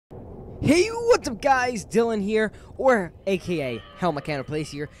Hey, what's up guys, Dylan here, or aka Hell Mechanic Plays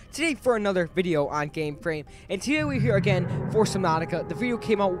here, today for another video on Game Frame, and today we're here again for Subnautica. The video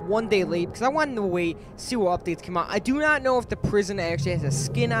came out one day late because I wanted to wait, see what updates came out. I do not know if the prison actually has a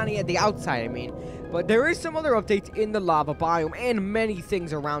skin on it, the outside I mean, but there is some other updates in the lava biome, and many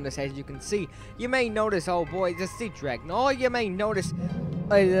things around us as you can see. You may notice, oh boy, the sea dragon, oh you may notice,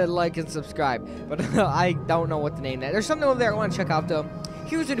 like and subscribe, but I don't know what to name that. There's something over there I want to check out though.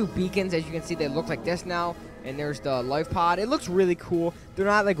 Here's the new beacons. As you can see, they look like this now. And there's the life pod. It looks really cool. They're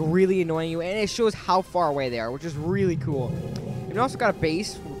not like really annoying you, and it shows how far away they are, which is really cool. And we also got a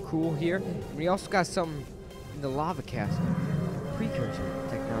base, cool here. And we also got some in the lava castle. Precursor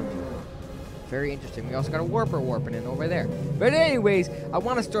technology. Very interesting. We also got a warper warping in over there. But anyways, I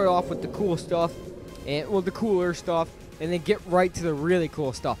want to start off with the cool stuff, and well, the cooler stuff, and then get right to the really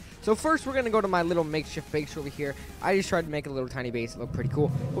cool stuff. So first, we're going to go to my little makeshift base over here. I just tried to make a little tiny base. It looked pretty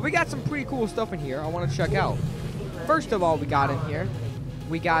cool. But we got some pretty cool stuff in here I want to check out. First of all, we got in here,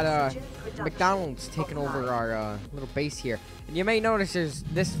 we got McDonald's taking over our little base here. And you may notice there's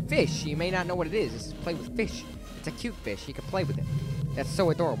this fish. You may not know what it is. It's play with fish. It's a cute fish. You can play with it. That's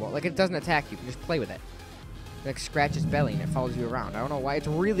so adorable. Like, it doesn't attack you. You can just play with it. It like scratch its belly and it follows you around. I don't know why. It's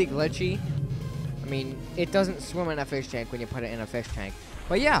really glitchy. I mean, it doesn't swim in a fish tank when you put it in a fish tank.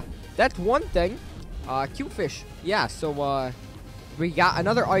 But yeah, that's one thing. Cute fish. Yeah, so we got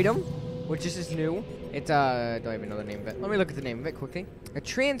another item, which is new. It's don't even know the name of it. Let me look at the name of it quickly. A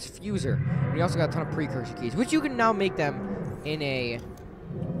transfuser. We also got a ton of precursor keys, which you can now make them in a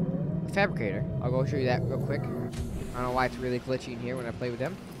fabricator. I'll go show you that real quick. I don't know why it's really glitchy in here when I play with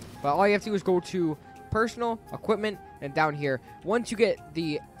them. But all you have to do is go to personal, equipment, and down here. Once you get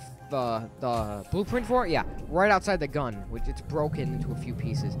the blueprint for it, yeah, right outside the gun, which it's broken into a few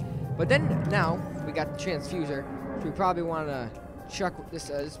pieces. But then now we got the transfuser, which we probably want to check what this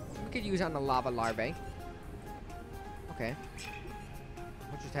is. We could use on the lava larvae. Okay,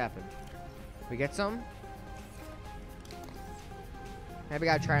 what just happened? We get some. Maybe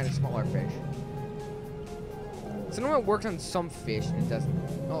I gotta try on a smaller fish. So I know it works on some fish and it doesn't.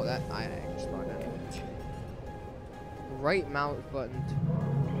 Oh, that I just spawned in. Right mouse button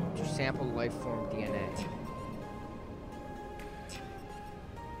to sample life form DNA.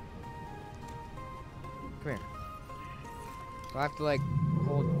 Come here. Do I have to like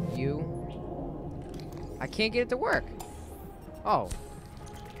hold you? I can't get it to work. Oh.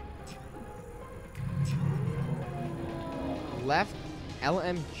 Left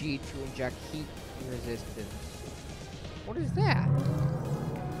LMG to inject heat resistance. What is that?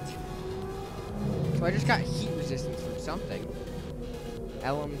 So I just got heat resistance from something.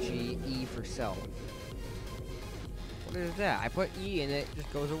 LMG E for cell. What is that? I put E and it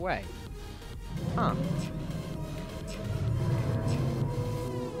just goes away. Huh.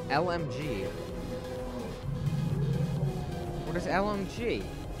 LMG. What is LMG?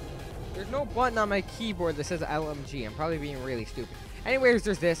 There's no button on my keyboard that says LMG. I'm probably being really stupid. Anyways,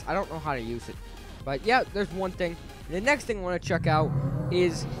 there's this. I don't know how to use it. But yeah, there's one thing. The next thing I want to check out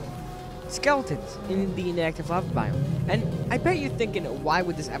is skeletons in the inactive lava biome. And I bet you're thinking, why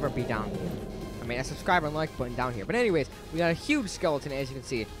would this ever be down here? I mean, a subscribe and like button down here. But anyways, we got a huge skeleton, as you can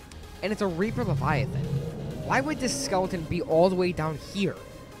see. And it's a Reaper Leviathan. Why would this skeleton be all the way down here?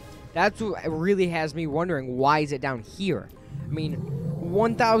 That's what really has me wondering, why is it down here? I mean,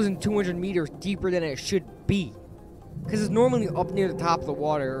 1,200 meters deeper than it should be. Because it's normally up near the top of the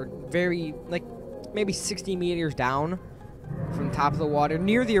water, very, like, maybe 60 meters down from the top of the water,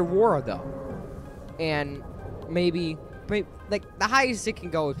 near the Aurora though. And maybe like the highest it can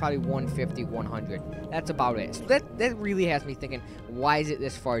go is probably 150, 100. That's about it. So that really has me thinking, why is it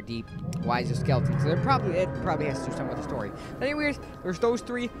this far deep? Why is it skeleton? So it probably has to do something with the story. But anyways, there's those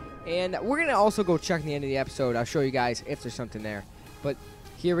three, and we're gonna also go check the end of the episode. I'll show you guys if there's something there. But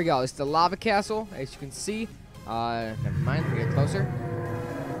here we go. It's the lava castle, as you can see. Never mind. We get closer.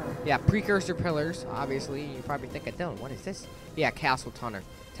 Yeah, precursor pillars, obviously. You're probably thinking, Dylan, what is this? Yeah, castle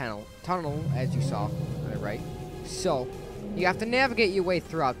tunnel, as you saw on the right. So, you have to navigate your way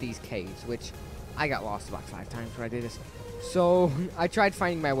throughout these caves, which I got lost about 5 times when I did this. So, I tried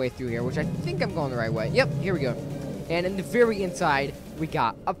finding my way through here, which I think I'm going the right way. Yep, here we go. And in the very inside, we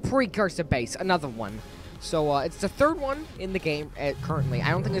got a precursor base, another one. So, it's the third one in the game currently.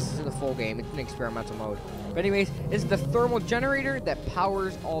 I don't think this is in the full game. It's in experimental mode. But anyways, this is the thermal generator that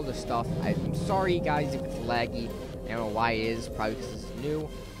powers all the stuff. I'm sorry, guys, if it's laggy. I don't know why it is. Probably because it's new.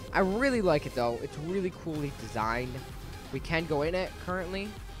 I really like it, though. It's really coolly designed. We can go in it currently.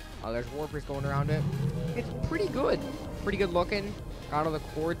 There's warpers going around it. It's pretty good. Pretty good looking. Got all the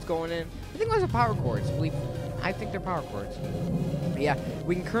cords going in. I think those are power cords. I believe I think they're power cords. But yeah,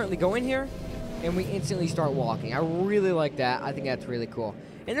 we can currently go in here, and we instantly start walking. I really like that. I think that's really cool.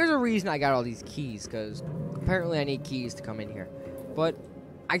 And there's a reason I got all these keys, because apparently I need keys to come in here. But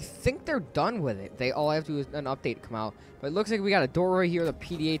I think they're done with it. They all have to do is an update to come out. But it looks like we got a door right here, the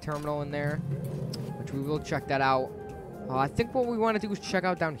PDA terminal in there, which we will check that out. I think what we want to do is check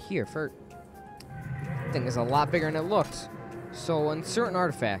out down here first. I think it's a lot bigger than it looks. So, uncertain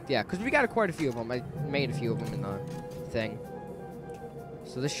artifact. Yeah, because we got quite a few of them. I made a few of them in the thing.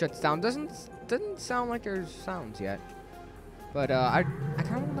 So this shuts down. Doesn't sound like there's sounds yet. But I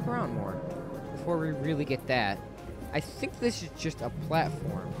kind of want to look around more before we really get that. I think this is just a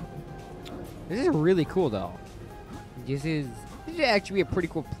platform. This is really cool though. This is actually a pretty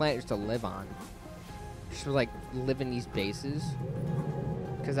cool planet just to live on. Just to like live in these bases.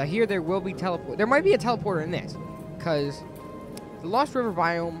 Because I hear there will be teleport. There might be a teleporter in this. Because the Lost River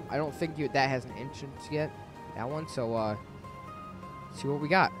biome, I don't think that has an entrance yet. That one. So let's see what we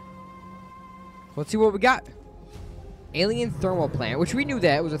got. Let's see what we got. Alien thermal plant, which we knew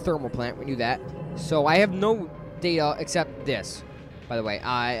that. It was a thermal plant. We knew that. So I have no data except this. By the way,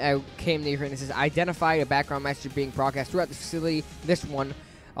 I came here and it says identify a background message being broadcast throughout the facility. This one.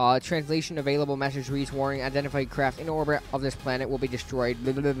 Translation available message reads warning identified craft in orbit of this planet will be destroyed.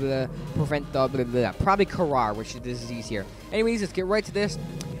 Blah, blah, blah, prevent the blah, blah, blah. Probably Karar, which is the disease here. Anyways, let's get right to this.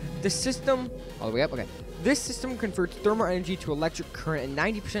 The system, all the way up. Okay. This system converts thermal energy to electric current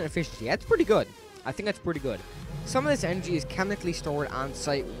at 90% efficiency. That's pretty good. I think that's pretty good. Some of this energy is chemically stored on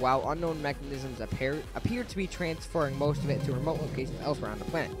site, while unknown mechanisms appear to be transferring most of it to remote locations elsewhere on the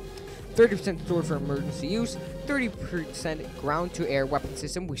planet. 30% stored for emergency use, 30% ground-to-air weapon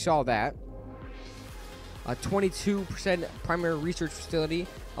system, we saw that. 22% primary research facility,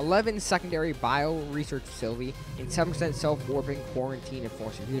 11 secondary bio-research facility, and 7% self-warping, quarantine, and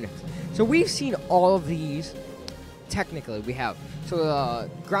forcing units. So we've seen all of these, technically, we have. So the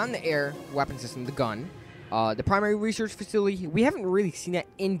ground-to-air weapon system, the gun, the primary research facility, we haven't really seen that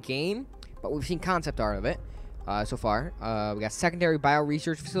in-game, but we've seen concept art of it. So far. We got secondary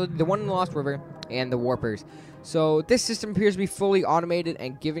bio-research facility, the one in the Lost River, and the warpers. So this system appears to be fully automated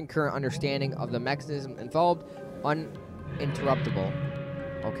and given current understanding of the mechanism involved, uninterruptible.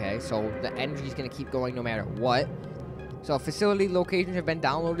 Okay, so the energy is going to keep going no matter what. So facility locations have been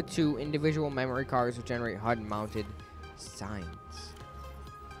downloaded to individual memory cards which generate HUD-mounted signs.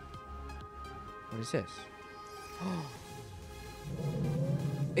 What is this?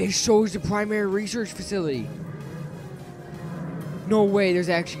 It shows the primary research facility. No way, it's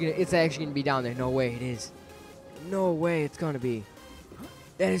actually gonna be down there. No way it is. No way it's gonna be.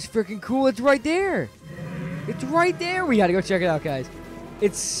 That is freaking cool. It's right there. It's right there. We gotta go check it out, guys.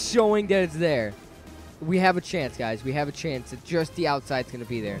 It's showing that it's there. We have a chance, guys. We have a chance that just the outside's gonna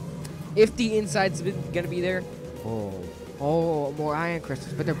be there. If the inside's gonna be there, oh, more ion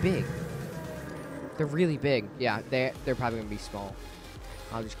crystals, but they're big. They're really big. Yeah, they're probably gonna be small.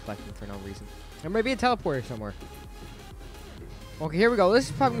 I'll just collect them for no reason. There might be a teleporter somewhere. Okay, here we go. This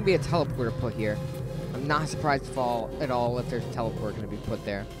is probably going to be a teleporter put here. I'm not surprised at all if there's a teleporter going to be put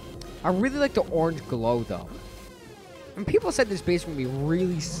there. I really like the orange glow, though. And people said this base would be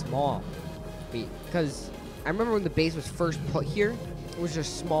really small. Because I remember when the base was first put here, it was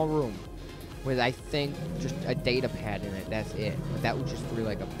just a small room with, I think, just a data pad in it. That's it. But that was just really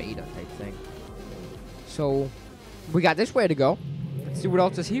like a beta type thing. So, we got this way to go. Let's see what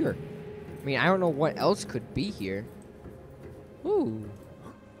else is here. I mean, I don't know what else could be here. Ooh.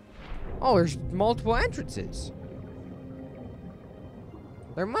 Oh, there's multiple entrances.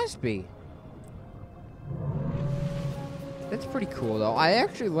 There must be. That's pretty cool, though. I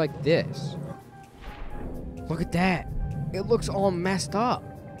actually like this. Look at that. It looks all messed up.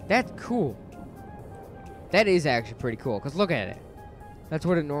 That's cool. That is actually pretty cool, because look at it. That's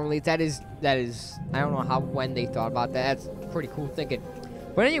what it normally is. That is, I don't know when they thought about that. That's pretty cool thinking.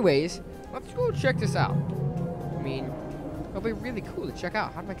 But anyways, let's go check this out. I mean, it'll be really cool to check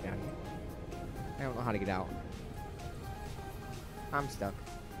out. How do I get out of here? I don't know how to get out. I'm stuck.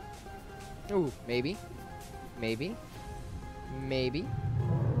 Ooh, maybe. Maybe. Maybe.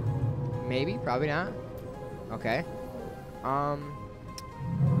 Maybe. Probably not. Okay.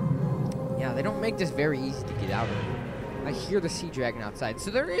 Yeah, they don't make this very easy to get out of. I hear the sea dragon outside.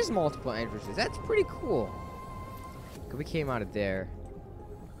 So there is multiple entrances. That's pretty cool. We came out of there.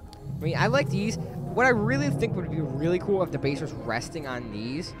 I mean, I like these. What I really think would be really cool if the base was resting on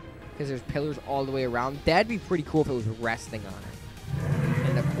these, because there's pillars all the way around. That'd be pretty cool if it was resting on it.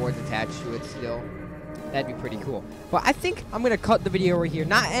 And the cords attached to it still. That'd be pretty cool. But I think I'm going to cut the video right here.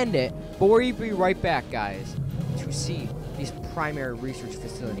 Not end it, but we'll be right back, guys, to see this primary research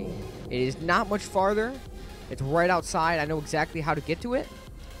facility. It is not much farther. It's right outside. I know exactly how to get to it.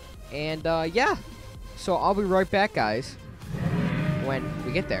 And, yeah. So I'll be right back, guys, when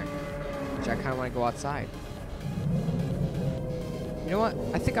we get there. Which I kind of want to go outside. You know what?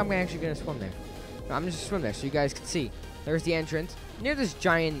 I think I'm actually going to swim there. No, I'm just going to swim there so you guys can see. There's the entrance. Near this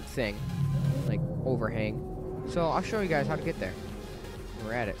giant thing. Like, overhang. So I'll show you guys how to get there.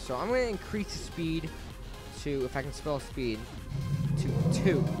 We're at it. So I'm going to increase the speed to, if I can spell speed, to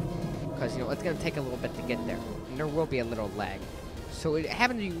 2. Because, you know, it's going to take a little bit to get there. And there will be a little lag. So it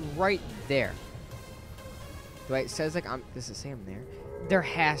happens to be right there. Right? It says, like, this is Sam there. There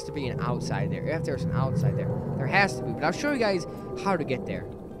has to be an outside there. If there's an outside there, there has to be. But I'll show you guys how to get there.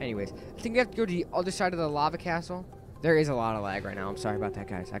 Anyways, I think we have to go to the other side of the lava castle. There is a lot of lag right now. I'm sorry about that,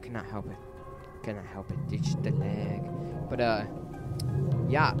 guys. I cannot help it. Cannot help it. It's just the lag. But,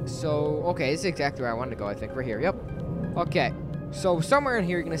 yeah. So, okay. This is exactly where I wanted to go, I think. Right here. Yep. Okay. So, somewhere in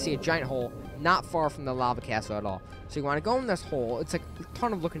here, you're going to see a giant hole. Not far from the lava castle at all. So, you want to go in this hole. It's like a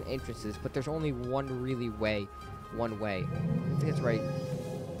ton of looking entrances. But there's only one really way. One way. I think it's right.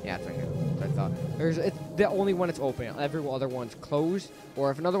 Yeah, it's right here. That's what I thought. It's the only one that's open. Every other one's closed.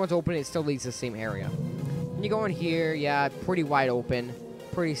 Or if another one's open, it still leads to the same area. And you go in here, yeah, pretty wide open.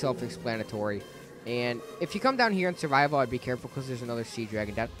 Pretty self-explanatory. And if you come down here in survival, I'd be careful because there's another sea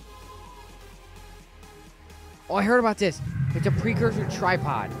dragon down. Oh, I heard about this. It's a precursor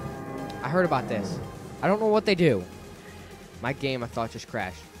tripod. I heard about this. I don't know what they do. My game, I thought, just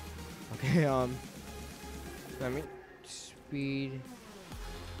crashed. Okay, let me speed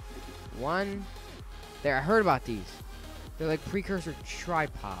 1. There, I heard about these. They're like precursor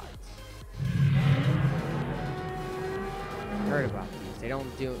tripods. I heard about these.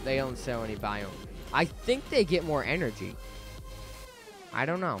 They don't sell any biome. I think they get more energy. I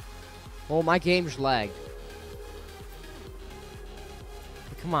don't know. Oh, my game just lagged.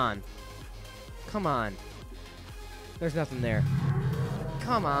 Come on. Come on. There's nothing there.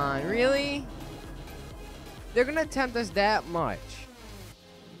 Come on, really? They're gonna tempt us that much.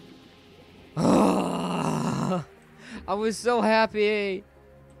 I was so happy.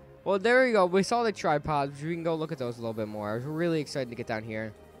 Well, there we go. We saw the tripods. We can go look at those a little bit more. I was really excited to get down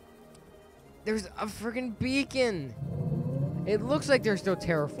here. There's a freaking beacon. It looks like they're still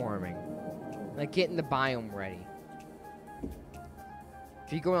terraforming. Like getting the biome ready.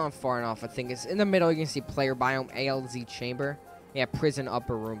 If you go on far enough, I think it's in the middle. You can see player biome, ALZ chamber. Yeah, prison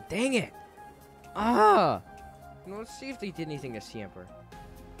upper room. Dang it. Ah. Let's see if they did anything to Siemper.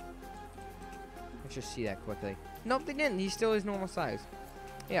 Let's just see that quickly. Nope, they didn't. He still is normal size.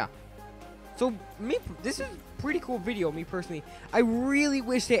 Yeah. So, this is a pretty cool video, me personally. I really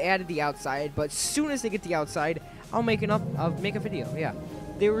wish they added the outside, but as soon as they get the outside, I'll make a video. Yeah.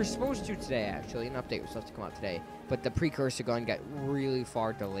 They were supposed to today, actually. An update was supposed to come out today. But the precursor gun got really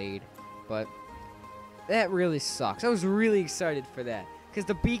far delayed. But that really sucks. I was really excited for that. Because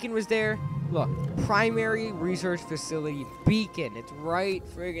the beacon was there. Look, primary research facility beacon. It's right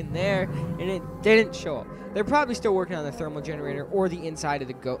friggin' there. And it didn't show up. They're probably still working on the thermal generator or the inside of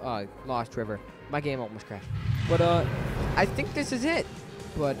the Lost River. My game almost crashed. But, I think this is it.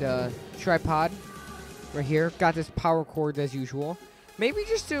 But, tripod right here. Got this power cord as usual. Maybe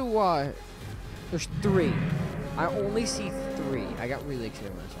just do, there's 3. I only see 3. I got really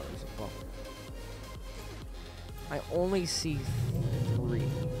excited when I saw this as well. I only see 3.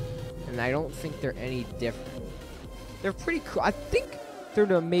 And I don't think they're any different. They're pretty cool. I think they're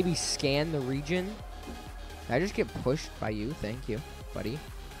to maybe scan the region. Did I just get pushed by you? Thank you, buddy.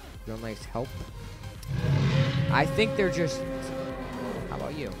 Real nice help. I think they're just... How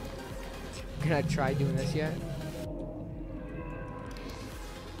about you? Can I try doing this yet?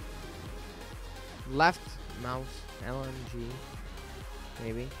 Left mouse, LMG.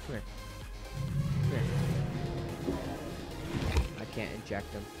 Maybe. Come here. Come here. I can't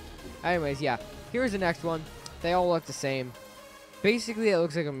inject them. Anyways, yeah. Here's the next one. They all look the same. Basically, it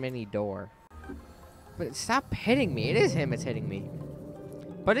looks like a mini door. But stop hitting me. It is him that's hitting me.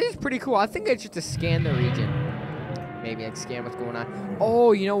 But it is pretty cool. I think it's just to scan the region. Maybe I'd scan what's going on.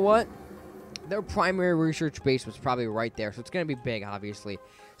 Oh, you know what? Their primary research base was probably right there. So it's going to be big, obviously.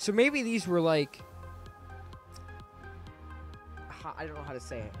 So maybe these were like... I don't know how to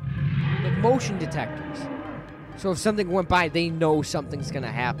say it. Like motion detectors. So if something went by, they know something's going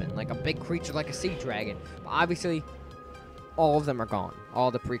to happen. Like a big creature like a sea dragon. But obviously, all of them are gone. All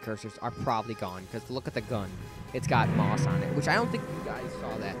the precursors are probably gone. Because look at the gun. It's got moss on it. Which I don't think you guys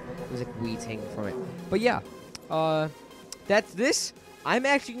saw that. There's like weeds hanging from it. But yeah. That's this. I'm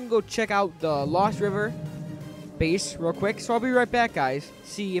actually going to go check out the Lost River base real quick. So I'll be right back, guys.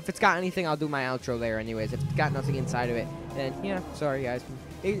 See if it's got anything. I'll do my outro there anyways. If it's got nothing inside of it, then, yeah, sorry, guys.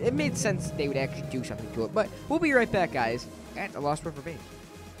 it made sense that they would actually do something to it. But we'll be right back, guys, at the Lost River Base.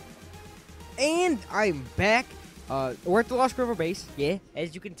 And I'm back. We're at the Lost River Base. Yeah,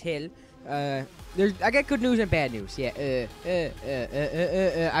 as you can tell. I got good news and bad news. Yeah.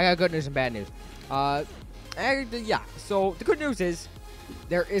 I got good news and bad news. Yeah. So the good news is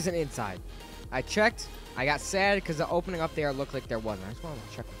there isn't inside. I checked. I got sad because the opening up there looked like there wasn't. I just want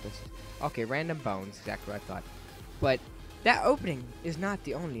to check what this is. Okay, random bones. Exactly what I thought. But that opening is not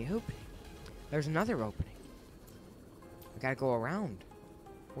the only opening. There's another opening. I gotta go around.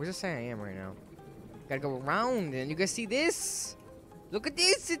 Where's it say I am right now? Gotta go around, and you guys see this? Look at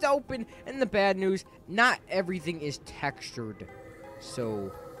this, it's open. And the bad news, not everything is textured.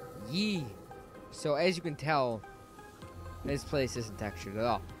 So, yee. So, as you can tell, this place isn't textured at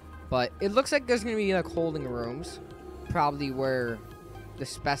all. But it looks like there's gonna be like holding rooms. Probably where the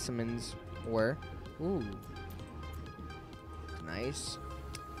specimens were. Ooh. Nice.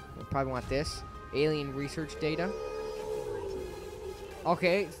 We'll probably want this. Alien research data.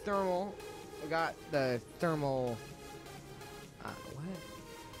 Okay, thermal. I got the thermal.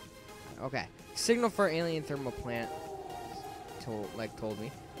 What? Okay. Signal for alien thermal plant. Told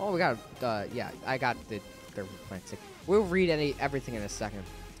me. Oh, we got. Yeah, I got the thermal plant. We'll read everything in a second.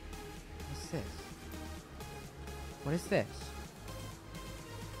 What's this? What is this?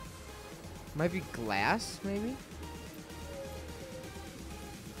 Might be glass, maybe.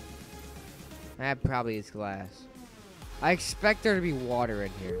 That probably is glass. I expect there to be water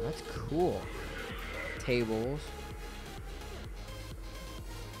in here. That's cool. Tables.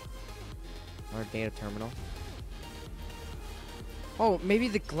 Our data terminal. Oh, maybe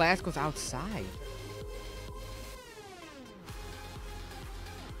the glass goes outside.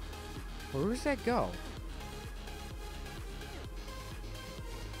 Where does that go?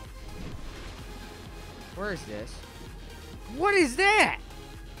 Where is this? What is that?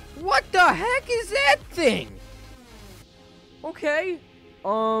 What the heck is that thing? Okay.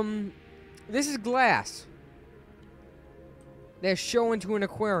 This is glass. They're showing to an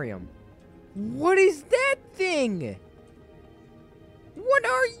aquarium. What is that thing? What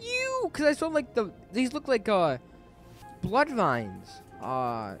are you? Because I saw like these look like blood vines.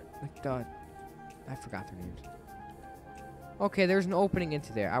 I forgot their names. Okay, there's an opening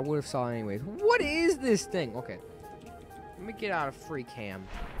into there. I would have saw it anyways. What is this thing? Okay. Let me get out of free cam.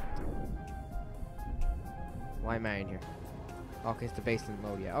 Why am I in here? Okay, it's the basement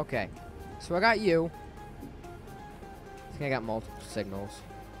mode, yeah. Okay. So I got you. I think I got multiple signals.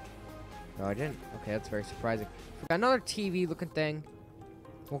 No, I didn't. Okay, that's very surprising. We got another TV looking thing.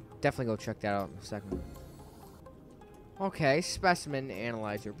 We'll definitely go check that out in a second. Okay, specimen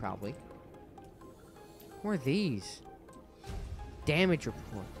analyzer probably. What are these? Damage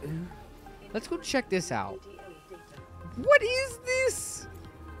report. Let's go check this out. What is this?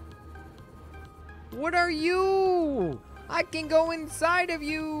 What are you? I can go inside of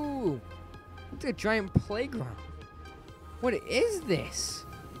you. It's a giant playground. What is this?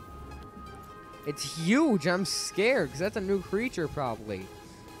 It's huge. I'm scared because that's a new creature probably.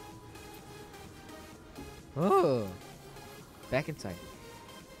 Oh. Back inside.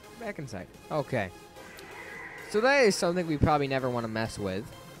 Back inside. Okay. So that is something we probably never want to mess with.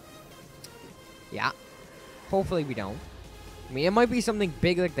 Yeah. Hopefully we don't. I mean, it might be something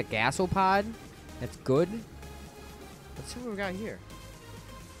big like the gasopod. That's good. Let's see what we got here.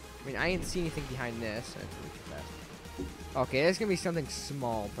 I mean, I didn't see anything behind this. That's really too fast. Okay, there's going to be something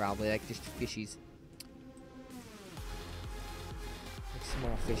small probably, like just fishies. Like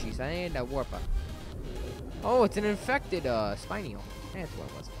small fishies. And a warpa. Oh, it's an infected spinial. That's what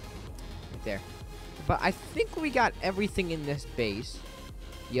it was. Right there. But I think we got everything in this base.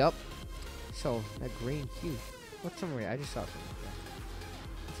 Yup. So, that green hue. What's somewhere? I just saw something like that.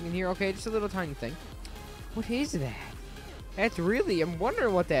 Nothing in here? Okay, just a little tiny thing. What is that? That's really... I'm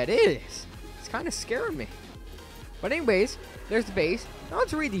wondering what that is. It's kind of scaring me. But anyways, there's the base. Now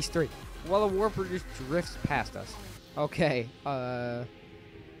let's read these three. While the warper just drifts past us. Okay. Yeah,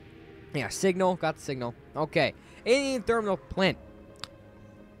 signal. Got the signal. Okay. Alien thermal plant.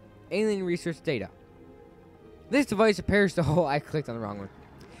 Alien research data. This device appears to hold... I clicked on the wrong one.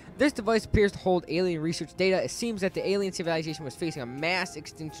 This device appears to hold alien research data. It seems that the alien civilization was facing a mass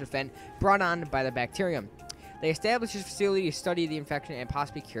extinction event brought on by the bacterium. They established this facility to study the infection and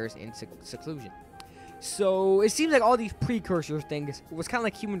possibly cures in seclusion. So, it seems like all these precursor things was kind of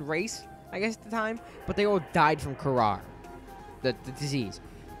like human race, I guess, at the time. But they all died from Kurar, the disease.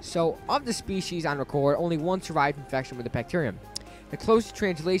 So, of the species on record, only one survived infection with the bacterium. The closest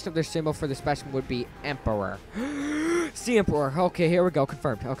translation of their symbol for the specimen would be Emperor. Sea Emperor. Okay, here we go.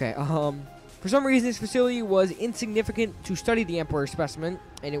 Confirmed. Okay, For some reason, this facility was insignificant to study the Emperor specimen,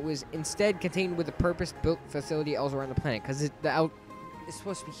 and it was instead contained with a purpose-built facility elsewhere on the planet, because it's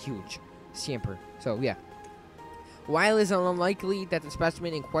supposed to be huge, sea Emperor. So, yeah. While it is unlikely that the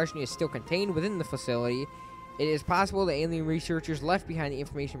specimen in question is still contained within the facility, it is possible that alien researchers left behind the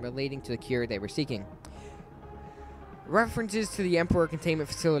information relating to the cure they were seeking. References to the Emperor containment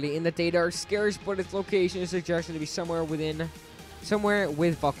facility in the data are scarce, but its location is suggested to be somewhere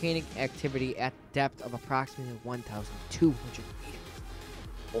with volcanic activity at depth of approximately 1,200 meters.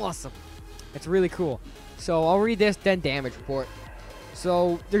 Awesome. That's really cool. So I'll read this, then damage report.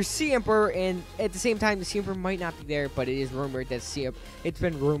 So there's Sea Emperor, and at the same time, the Sea Emperor might not be there, but it is rumored that it's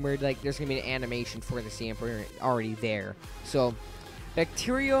been rumored like there's gonna be an animation for the Sea Emperor already there. So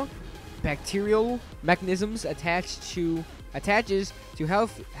bacterial mechanisms attaches to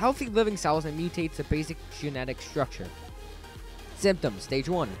healthy living cells and mutates the basic genetic structure. Symptoms: Stage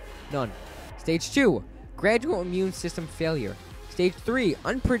 1, none. Stage 2, gradual immune system failure. Stage 3,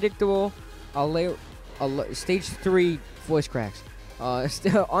 unpredictable. Stage 3, voice cracks.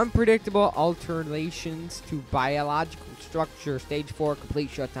 Unpredictable alterations to biological structure. Stage 4, complete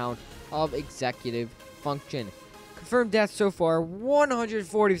shutdown of executive function. Confirmed deaths so far,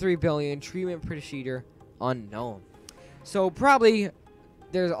 143 billion. Treatment procedure unknown. So probably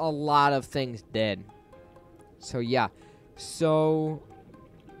there's a lot of things dead. So yeah. So,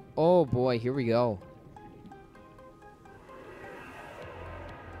 oh boy, here we go.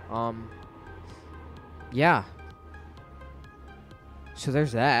 Yeah. So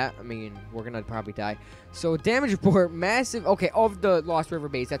there's that. I mean, we're gonna probably die. So damage report, massive. Okay, of the Lost River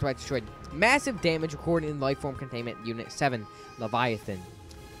base, that's why it's destroyed. Massive damage recorded in Lifeform Containment Unit 7, Leviathan.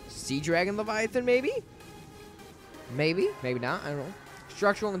 Sea Dragon Leviathan, maybe? Maybe not. I don't know.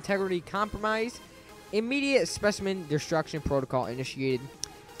 Structural integrity compromised. Immediate specimen destruction protocol initiated.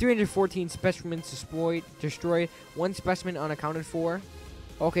 314 specimens destroyed. 1 specimen unaccounted for.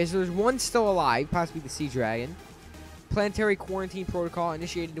 Okay, so there's 1 still alive, possibly the Sea Dragon. Planetary quarantine protocol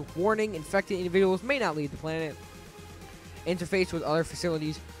initiated. Warning: infected individuals may not leave the planet. Interface with other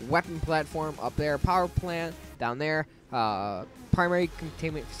facilities. Weapon platform up there. Power plant down there. Primary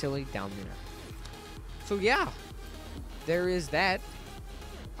containment facility down there. So yeah, there is that.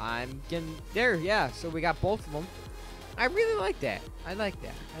 I'm getting there. Yeah, so we got both of them. I really like that. I like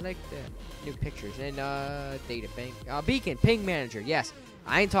that. I like the new pictures and data bank. Beacon ping manager. Yes,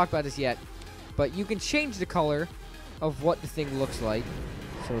 I ain't talked about this yet, but you can change the color of what the thing looks like.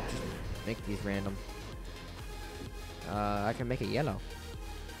 So just make these random. I can make it yellow.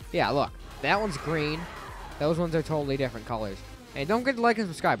 Yeah, look. That one's green. Those ones are totally different colors. And don't forget to like and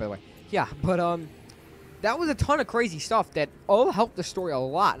subscribe, by the way. Yeah, but that was a ton of crazy stuff that all helped the story a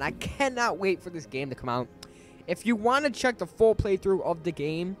lot. And I cannot wait for this game to come out. If you want to check the full playthrough of the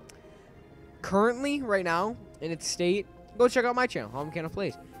game currently, right now, in its state, go check out my channel, Home Channel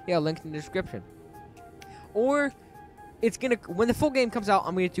Plays. Yeah, link in the description. Or it's gonna, when the full game comes out,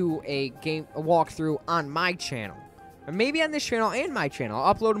 I'm gonna do a walkthrough on my channel. Or maybe on this channel and my channel.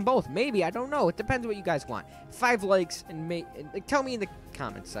 I'll upload them both. Maybe, I don't know. It depends what you guys want. 5 likes and tell me in the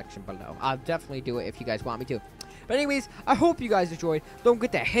comments section below. I'll definitely do it if you guys want me to. But anyways, I hope you guys enjoyed. Don't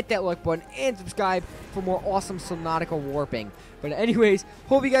forget to hit that like button and subscribe for more awesome Subnautica warping. But anyways,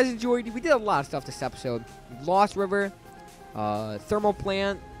 hope you guys enjoyed. We did a lot of stuff this episode. Lost River, thermal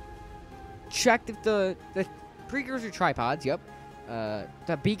plant. Checked if the precursor tripods, yep.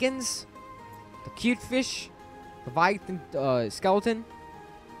 The beacons, the cute fish, Leviathan skeleton,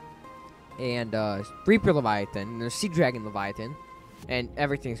 and Reaper Leviathan, and there's Sea Dragon Leviathan, and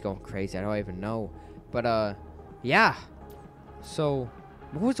everything's going crazy. I don't even know. But yeah. So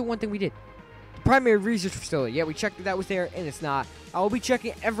what was the one thing we did? The primary research facility. Yeah, we checked if that was there, and it's not. I will be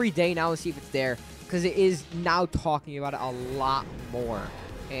checking every day now to see if it's there, because it is now talking about it a lot more.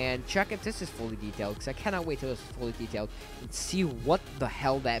 And check if this is fully detailed, because I cannot wait till this is fully detailed and see what the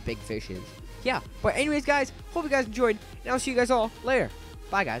hell that big fish is. Yeah, but anyways, guys, hope you guys enjoyed, and I'll see you guys all later.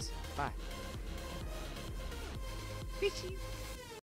 Bye, guys. Bye. Fishy.